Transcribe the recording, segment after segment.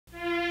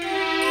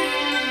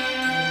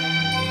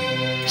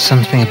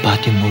Something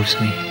about you moves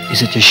me.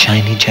 Is it your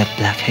shiny jet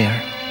black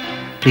hair?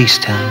 Please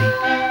tell me.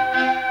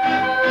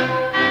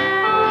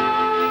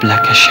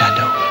 Black as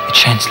shadow, it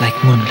shines like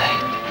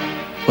moonlight.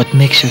 What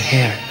makes your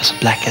hair as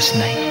black as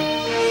night?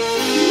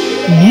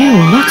 New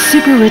Lux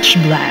Super Rich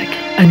Black,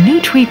 a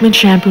new treatment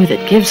shampoo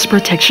that gives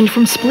protection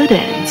from split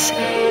ends.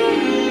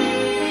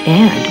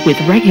 And with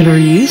regular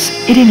use,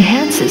 it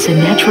enhances the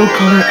natural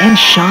color and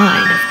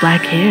shine of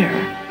black hair.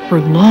 For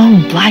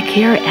long black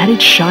hair at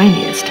its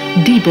shiniest,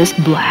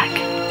 deepest black.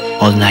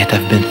 All night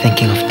I've been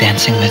thinking of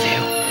dancing with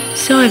you.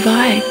 So have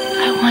I.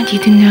 I want you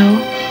to know.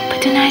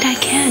 But tonight I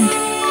can't.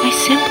 I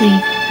simply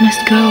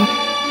must go.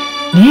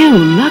 New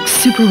Lux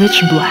Super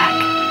Rich Black.